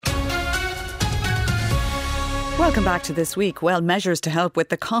Welcome back to This Week. Well, measures to help with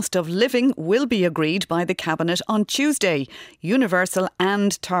the cost of living will be agreed by the Cabinet on Tuesday. Universal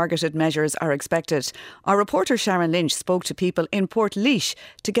and targeted measures are expected. Our reporter Sharon Lynch spoke to people in Portlaoise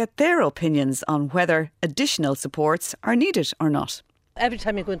to get their opinions on whether additional supports are needed or not. Every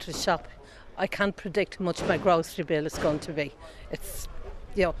time you go into the shop, I can't predict how much my grocery bill is going to be. It's,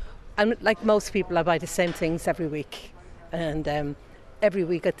 and like most people, I buy the same things every week. And every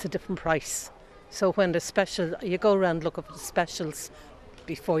week it's a different price. So when there's special, you go around looking for the specials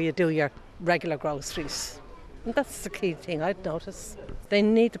before you do your regular groceries. And that's the key thing I'd notice. They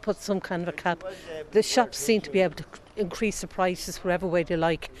need to put some kind of a cap. The shops seem to be able to increase the prices whatever way they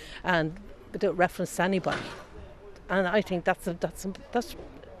like and without reference to anybody. And I think that's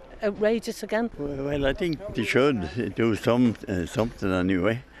outrageous again. Well, I think they should do something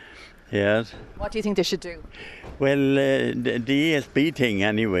anyway. Yeah. What do you think they should do? Well, the ESB thing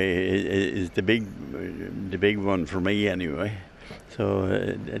anyway is the big one for me anyway. So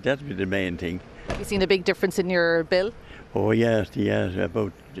that'd be the main thing. Have you seen a big difference in your bill? Oh yeah,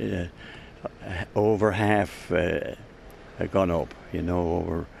 about over half gone up.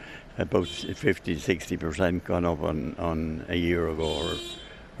 Over about 50-60% gone up on a year ago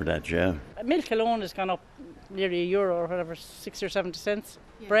or that. Yeah. Milk alone has gone up nearly €1 or whatever, 60 or 70 cents.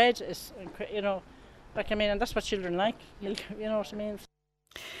 Yeah. Bread is, and that's what children like. Milk, you know what I mean.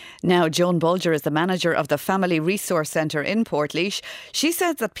 Now, Joan Bulger is the manager of the Family Resource Centre in Portlaoise. She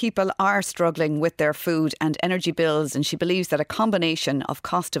says that people are struggling with their food and energy bills, and she believes that a combination of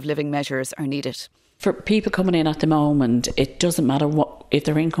cost of living measures are needed. For people coming in at the moment, it doesn't matter if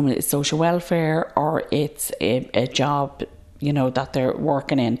their income is social welfare or it's a job that they're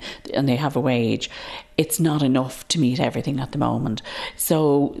working in and they have a wage. It's not enough to meet everything at the moment.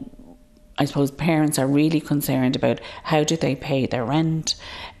 So I suppose parents are really concerned about how do they pay their rent.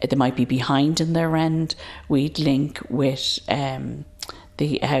 They might be behind in their rent. We'd link with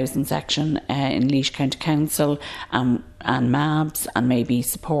the housing section in Laois County Council and MABS and maybe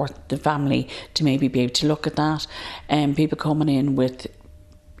support the family to maybe be able to look at that. People coming in with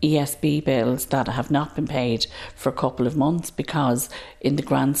ESB bills that have not been paid for a couple of months, because in the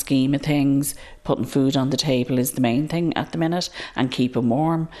grand scheme of things, putting food on the table is the main thing at the minute and keep them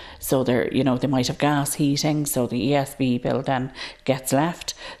warm. So they might have gas heating, so the ESB bill then gets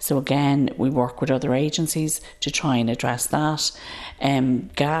left. So again, we work with other agencies to try and address that.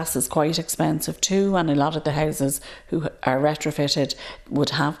 Gas is quite expensive too, and a lot of the houses who are retrofitted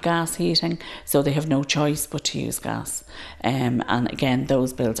would have gas heating, so they have no choice but to use gas. And again,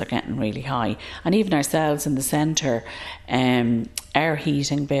 those bills are getting really high. And even ourselves in the centre, our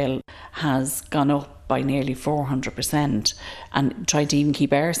heating bill has gone up by nearly 400%, and trying to even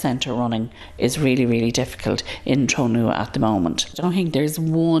keep our centre running is really, really difficult in Tronua at the moment. I don't think there's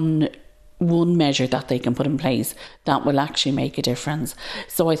one measure that they can put in place that will actually make a difference.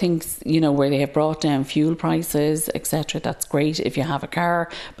 So I think, where they have brought down fuel prices, etc., that's great if you have a car,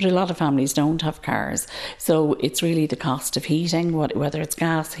 but a lot of families don't have cars. So it's really the cost of heating, whether it's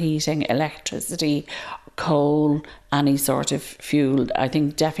gas heating, electricity, coal, any sort of fuel. I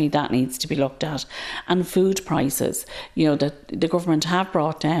think definitely that needs to be looked at. And food prices, that the government have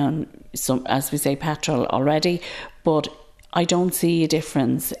brought down some, as we say, petrol already, but I don't see a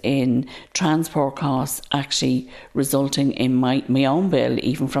difference in transport costs actually resulting in my own bill,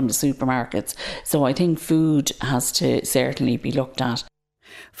 even from the supermarkets. So I think food has to certainly be looked at.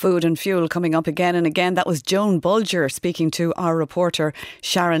 Food and fuel coming up again and again. That was Joan Bulger speaking to our reporter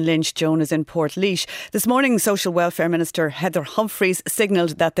Sharon Lynch. Joan is in Portlaoise. This morning, Social Welfare Minister Heather Humphreys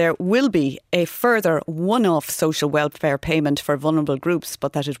signalled that there will be a further one-off social welfare payment for vulnerable groups,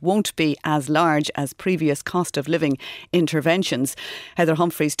 but that it won't be as large as previous cost of living interventions. Heather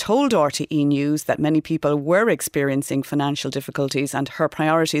Humphreys told RTE News that many people were experiencing financial difficulties and her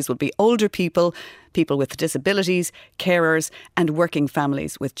priorities would be older people, people with disabilities, carers and working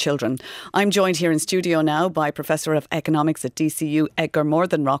families with children. I'm joined here in studio now by Professor of Economics at DCU, Edgar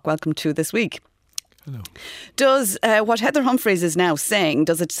Morthenrock. Welcome to This Week. Hello. Does what Heather Humphreys is now saying,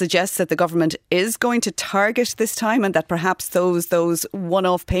 does it suggest that the government is going to target this time and that perhaps those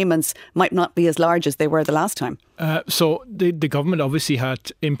one-off payments might not be as large as they were the last time? So the government obviously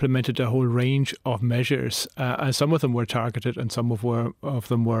had implemented a whole range of measures, and some of them were targeted and some of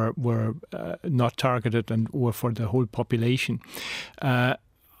them were not targeted and were for the whole population.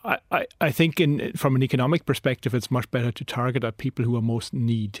 I think from an economic perspective, it's much better to target at people who are most in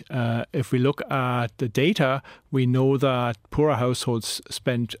need. If we look at the data, we know that poorer households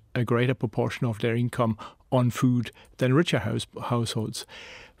spend a greater proportion of their income on food than richer households.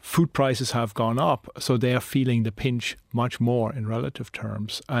 Food prices have gone up, so they are feeling the pinch much more in relative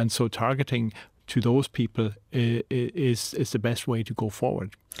terms. And so targeting to those people is the best way to go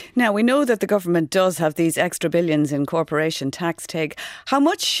forward. Now, we know that the government does have these extra billions in corporation tax take. How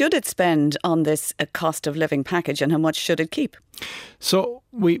much should it spend on this cost of living package, and how much should it keep? So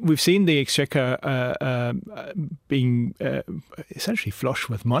we've seen the Exchequer being essentially flush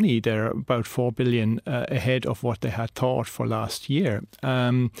with money. They're about 4 billion ahead of what they had thought for last year.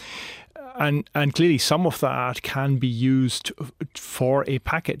 And clearly some of that can be used for a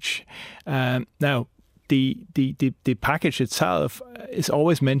package. Now, the package itself is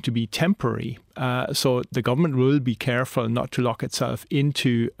always meant to be temporary. So the government will be careful not to lock itself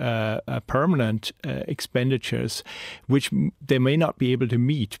into permanent expenditures, which they may not be able to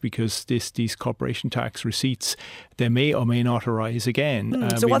meet because these corporation tax receipts, they may or may not arise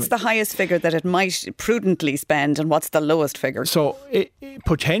again. So what's the highest figure that it might prudently spend, and what's the lowest figure? So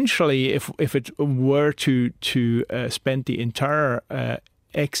potentially, if it were to spend the entire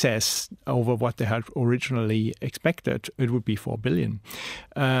excess over what they had originally expected, it would be 4 billion.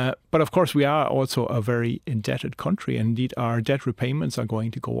 But of course, we are also a very indebted country. Indeed, our debt repayments are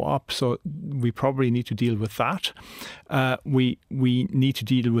going to go up. So we probably need to deal with that. We need to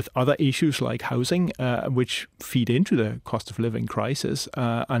deal with other issues like housing, which feed into the cost of living crisis.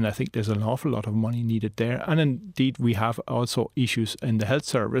 And I think there's an awful lot of money needed there. And indeed, we have also issues in the health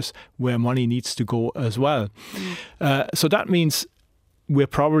service where money needs to go as well. So that means we're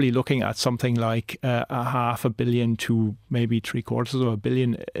probably looking at something like $500 million to maybe $750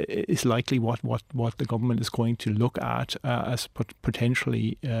 million is likely what the government is going to look at as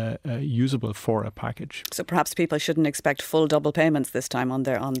potentially usable for a package. So perhaps people shouldn't expect full double payments this time on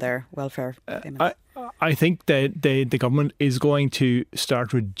their welfare payments. I think that the government is going to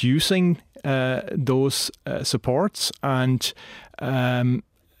start reducing those supports and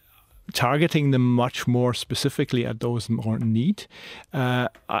targeting them much more specifically at those more in need.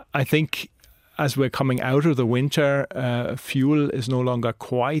 I think as we're coming out of the winter, fuel is no longer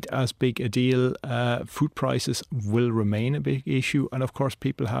quite as big a deal. Food prices will remain a big issue. And of course,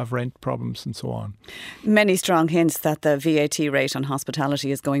 people have rent problems and so on. Many strong hints that the VAT rate on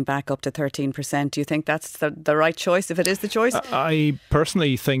hospitality is going back up to 13%. Do you think that's the right choice, if it is the choice? I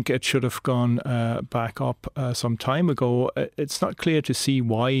personally think it should have gone back up some time ago. It's not clear to see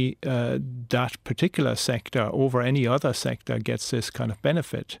why that particular sector over any other sector gets this kind of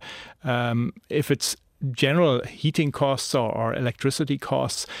benefit. If it's general heating costs or electricity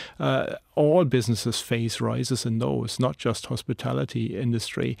costs, all businesses face rises in those, not just hospitality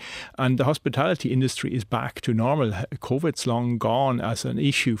industry. And the hospitality industry is back to normal. COVID's long gone as an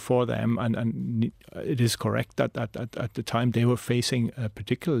issue for them. And it is correct that at the time they were facing a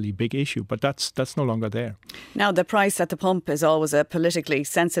particularly big issue, but that's no longer there. Now, the price at the pump is always a politically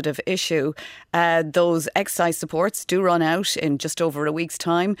sensitive issue. Those excise supports do run out in just over a week's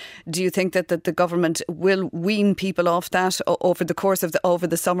time. Do you think that the government will wean people off that over the course of over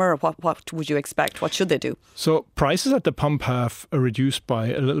the summer? Or what would you expect? What should they do? So prices at the pump have reduced by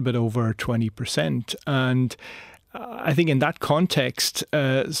a little bit over 20%. And I think in that context,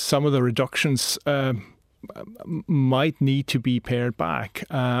 some of the reductions might need to be pared back.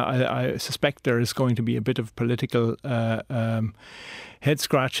 I suspect there is going to be a bit of political head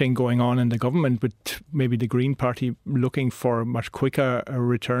scratching going on in the government, with maybe the Green Party looking for a much quicker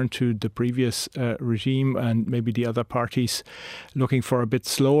return to the previous regime, and maybe the other parties looking for a bit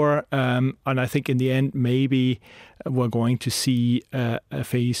slower. And I think in the end, maybe we're going to see a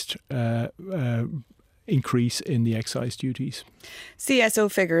phased increase in the excise duties.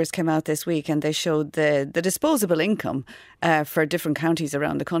 CSO figures came out this week and they showed the disposable income for different counties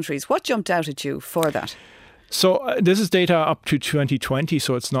around the countries. What jumped out at you for that? So this is data up to 2020,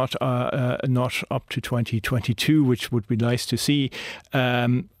 so it's not up to 2022, which would be nice to see.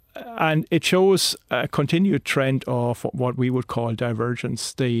 And it shows a continued trend of what we would call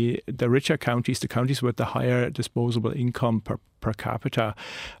divergence. The richer counties, the counties with the higher disposable income per capita,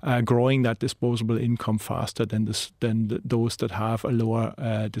 growing that disposable income faster than those that have a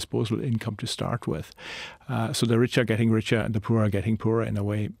lower disposable income to start with. So the rich are getting richer and the poor are getting poorer in a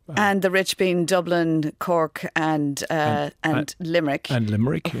way. And the rich being Dublin, Cork and Limerick. And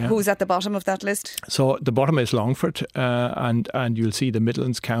Limerick, yeah. Who's at the bottom of that list? So the bottom is Longford, and you'll see the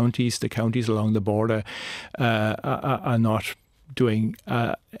Midlands counties, the counties along the border are not doing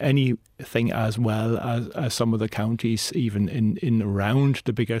any thing as well as some of the counties, even in around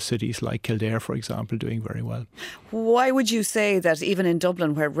the bigger cities like Kildare, for example, doing very well. Why would you say that even in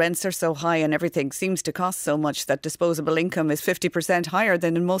Dublin, where rents are so high and everything seems to cost so much, that disposable income is 50% higher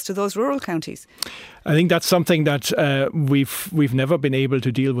than in most of those rural counties? I think that's something that we've never been able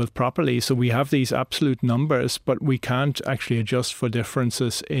to deal with properly. So we have these absolute numbers, but we can't actually adjust for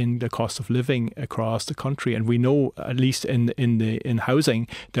differences in the cost of living across the country. And we know, at least in housing,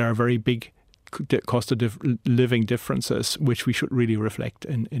 there are very big cost of living differences, which we should really reflect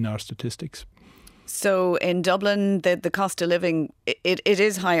in our statistics. So in Dublin, the cost of living, it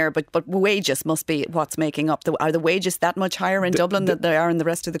is higher, but wages must be what's making up. Are the wages that much higher in Dublin than they are in the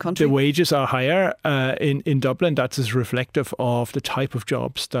rest of the country? The wages are higher in Dublin. That is reflective of the type of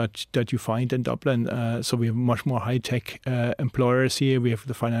jobs that you find in Dublin. So we have much more high-tech employers here. We have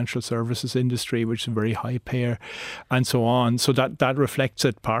the financial services industry, which is a very high payer, and so on. So that reflects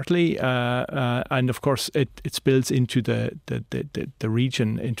it partly. And of course, it spills into the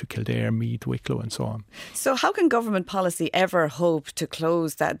region, into Kildare, Meath, Wicklow, and so on. So how can government policy ever hope to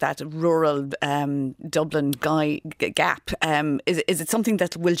close that rural Dublin gap? Is it something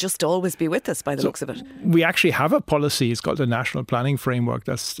that will just always be with us by the looks of it? We actually have a policy. It's called the National Planning Framework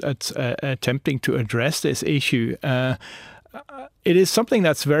that's attempting to address this issue. It is something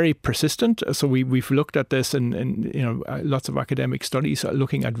that's very persistent. So we've looked at this, and lots of academic studies are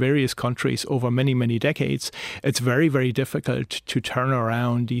looking at various countries over many, many decades. It's very, very difficult to turn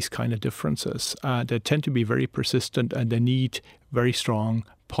around these kind of differences. They tend to be very persistent, and they need very strong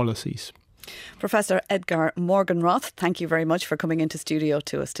policies. Professor Edgar Morgenroth, thank you very much for coming into studio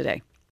to us today.